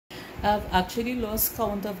I've actually lost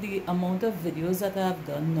count of the amount of videos that I've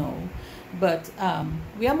done now, but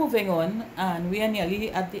we are moving on, and we are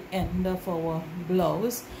nearly at the end of our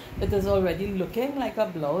blouse. It is already looking like a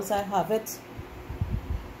blouse. I have it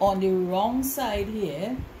on the wrong side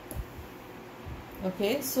here.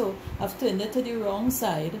 Okay, so I've turned it to the wrong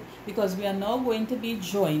side because we are now going to be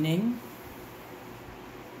joining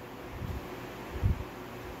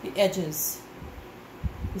the edges,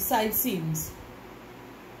 the side seams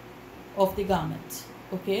of the garment.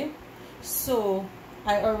 Okay, so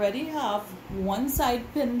I already have one side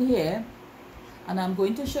pinned here, and I'm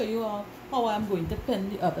going to show you how I'm going to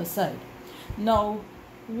pin the other side. Now,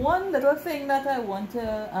 one little thing that I want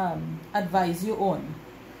to advise you on: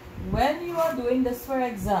 when you are doing this for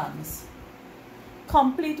exams,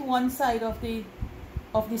 complete one side of the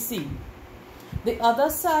seam. The other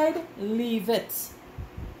side, leave it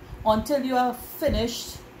until you are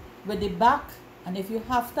finished with the back, and if you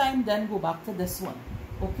have time, then go back to this one.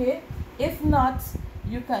 Okay, if not,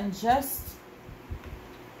 you can just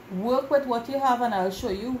work with what you have, and I'll show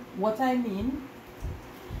you what I mean.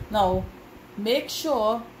 Now, make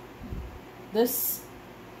sure this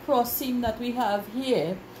cross seam that we have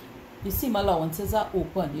here, the seam allowances are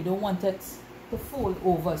open. You don't want it to fold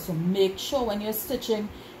over, so make sure when you're stitching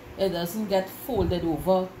it doesn't get folded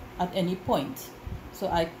over at any point. So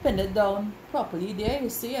I pinned it down properly there. You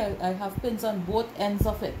see, I have pins on both ends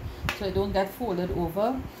of it, so it don't get folded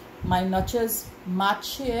over. My notches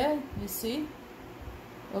match here, you see.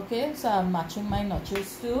 Okay, so I'm matching my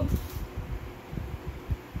notches too,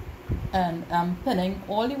 and I'm pinning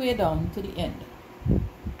all the way down to the end.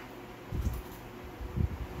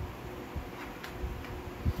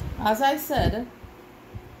 As I said,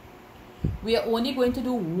 we are only going to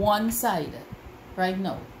do one side right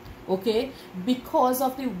now, okay? Because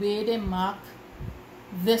of the way they mark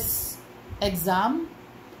this exam,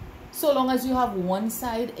 so long as you have one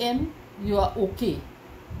side in, you are okay,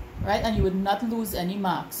 right? And you would not lose any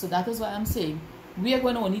marks. So that is why I'm saying we are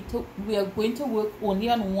going to work only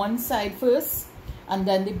on one side first, and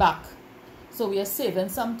then the back. So we are saving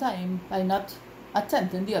some time by not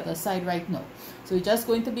attempting the other side right now. So we're just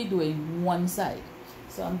going to be doing one side.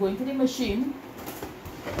 So I'm going to the machine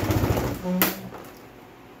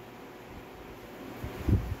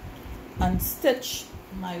and stitch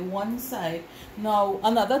my one side. Now,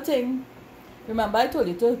 another thing, remember I told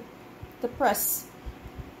you to press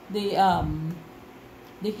the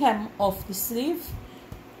hem of the sleeve.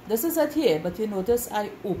 This is it here, but you notice I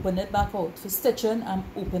open it back out. For stitching, I'm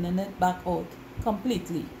opening it back out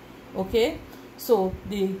completely. Okay, so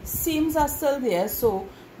the seams are still there, so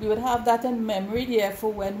we would have that in memory there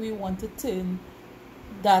for when we want to turn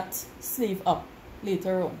that sleeve up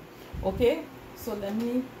later on. Okay, so let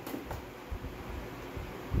me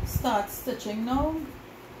start stitching now.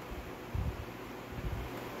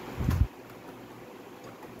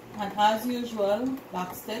 And as usual,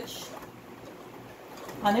 back stitch.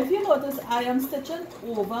 And if you notice, I am stitching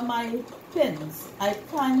over my pins. I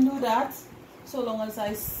can do that so long as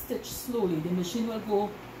I stitch slowly. The machine will go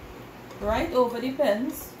right over the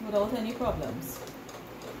pins without any problems.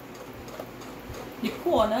 The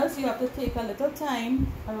corners, you have to take a little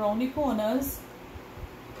time around the corners.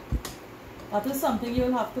 That is something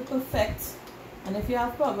you'll have to perfect. And if you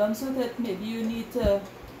have problems with it, maybe you need to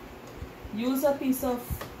use a piece of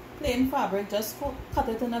plain fabric, just cut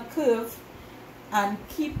it in a curve and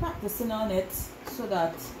keep practicing on it so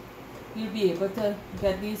that you'll be able to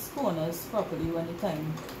get these corners properly when the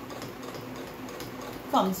time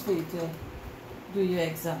comes for you to do your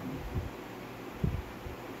exam.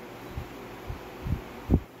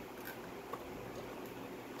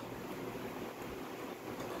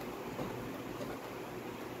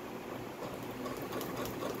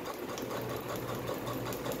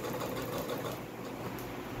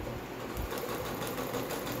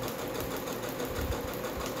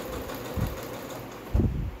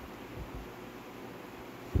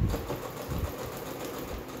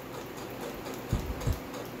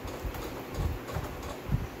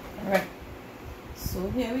 Alright, so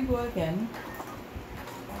here we go again.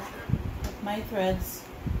 Cut my threads,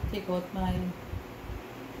 take out my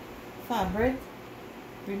fabric,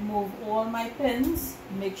 remove all my pins.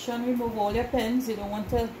 Make sure and remove all your pins. You don't want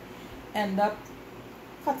to end up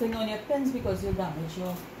cutting on your pins because you'll damage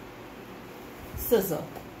your scissor.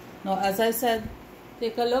 Now, as I said,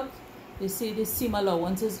 take a look. You see the seam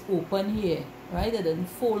allowance is open here, right? It didn't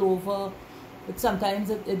fold over. But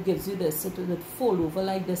sometimes it gives you this, it will fold over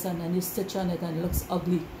like this, and then you stitch on it and it looks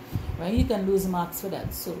ugly, right? You can lose marks for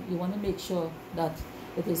that. So you want to make sure that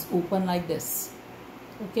it is open like this.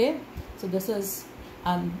 Okay, so this is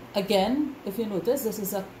And again, if you notice, this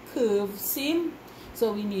is a curved seam,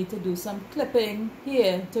 so we need to do some clipping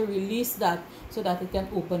here to release that so that it can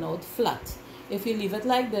open out flat. If you leave it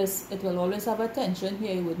like this, it will always have a tension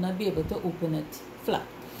here. You would not be able to open it flat.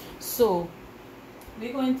 So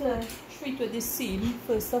we're going to treat with this seam.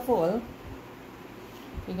 First of all,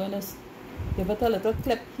 we're going to give it a little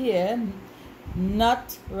clip here,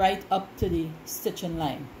 not right up to the stitching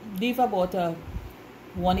line. Leave about a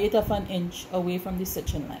 1/8 of an inch away from the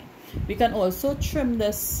stitching line. We can also trim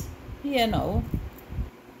this here now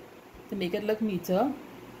to make it look neater.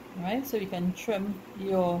 Alright, so you can trim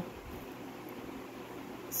your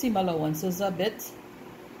seam allowances a bit.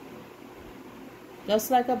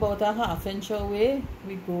 Just like about a 1/2 inch away,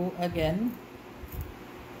 we go again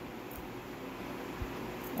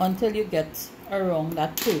until you get around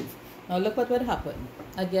that curve. Now look what would happen.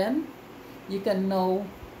 Again, you can now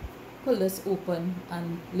pull this open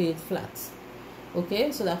and lay it flat.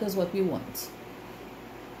 Okay, so that is what we want.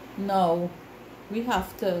 Now we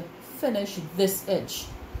have to finish this edge.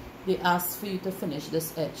 They ask for you to finish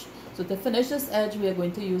this edge. So to finish this edge, we are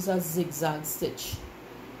going to use a zigzag stitch.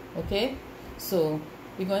 Okay, so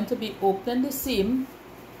we're going to be opening the seam.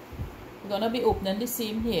 We're going to be opening the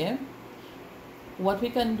seam here. What we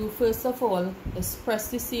can do first of all is press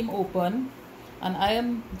the seam open, and I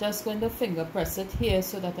am just going to finger press it here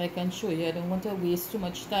so that I can show you. I don't want to waste too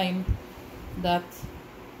much time that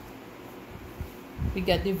we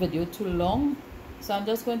get the video too long. So I'm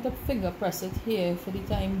just going to finger press it here for the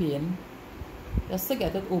time being, just to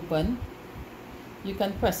get it open. You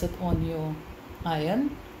can press it on your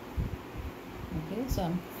iron. Okay, so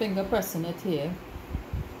I'm finger pressing it here.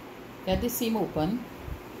 Get the seam open.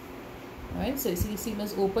 Alright, so you see the seam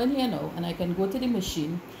is open here now, and I can go to the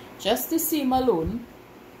machine. Just the seam alone,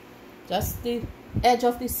 just the edge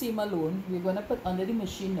of the seam alone, we're going to put under the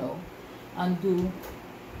machine now and do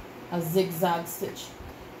a zigzag stitch.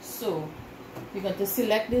 So we're going to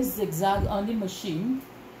select this zigzag on the machine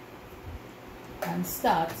and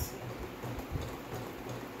start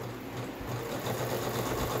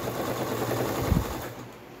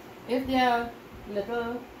if there are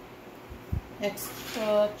little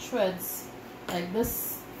extra threads like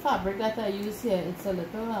this fabric that I use here, it's a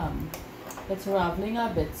little it's raveling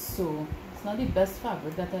a bit, so it's not the best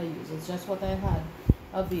fabric that I use. It's just what I had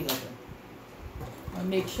available. And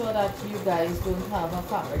make sure that you guys don't have a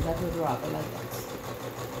fabric that would ravel like that.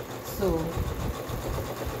 So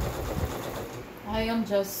I am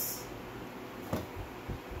just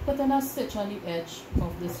putting a stitch on the edge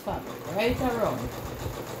of this fabric right around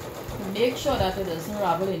to make sure that it doesn't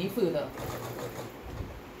ravel any further.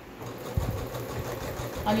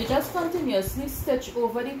 And you just continuously stitch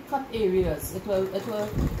over the cut areas. It will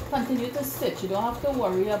continue to stitch. You don't have to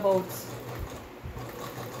worry about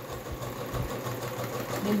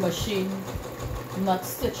the machine not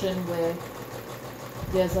stitching where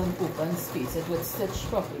there's an open space. It would stitch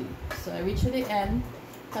properly. So I reach to the end,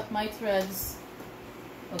 cut my threads.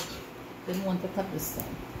 Okay, didn't want to cut this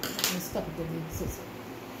time. Let's cut it with the scissors.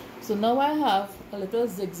 So now I have a little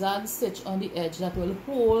zigzag stitch on the edge that will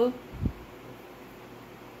hold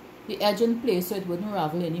the edge in place so it wouldn't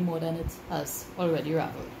ravel any more than it has already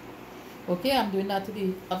raveled. Okay, I'm doing that to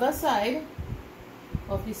the other side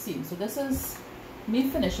of the seam. So this is me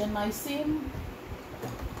finishing my seam.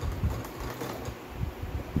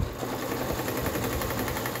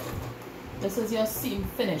 This is your seam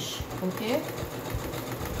finish, okay?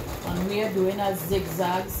 And we are doing a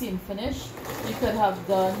zigzag seam finish. You could have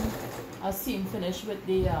done a seam finish with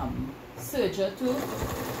the serger too.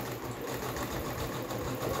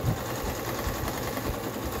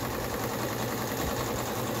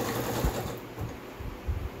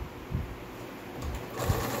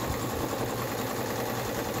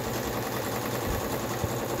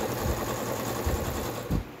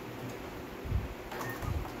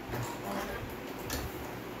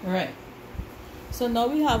 Right, so now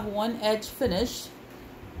we have one edge finished.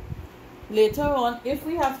 Later on, if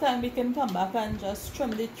we have time, we can come back and just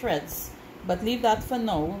trim the threads, but leave that for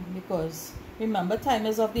now, because remember, time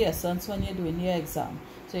is of the essence when you're doing your exam.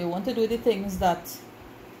 So you want to do the things that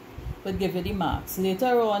would give you the marks.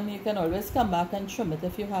 Later on, you can always come back and trim it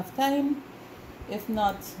if you have time. If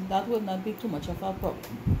not, that will not be too much of a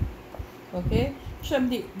problem. Okay, trim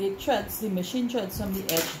the threads, the machine threads from the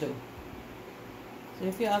edge though. So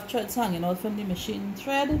if you have threads hanging out from the machine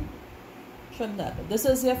thread, trim that. But this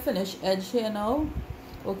is your finished edge here now.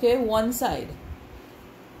 Okay, one side.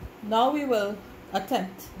 Now we will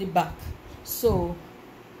attempt the back. So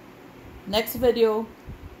next video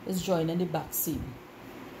is joining the back seam.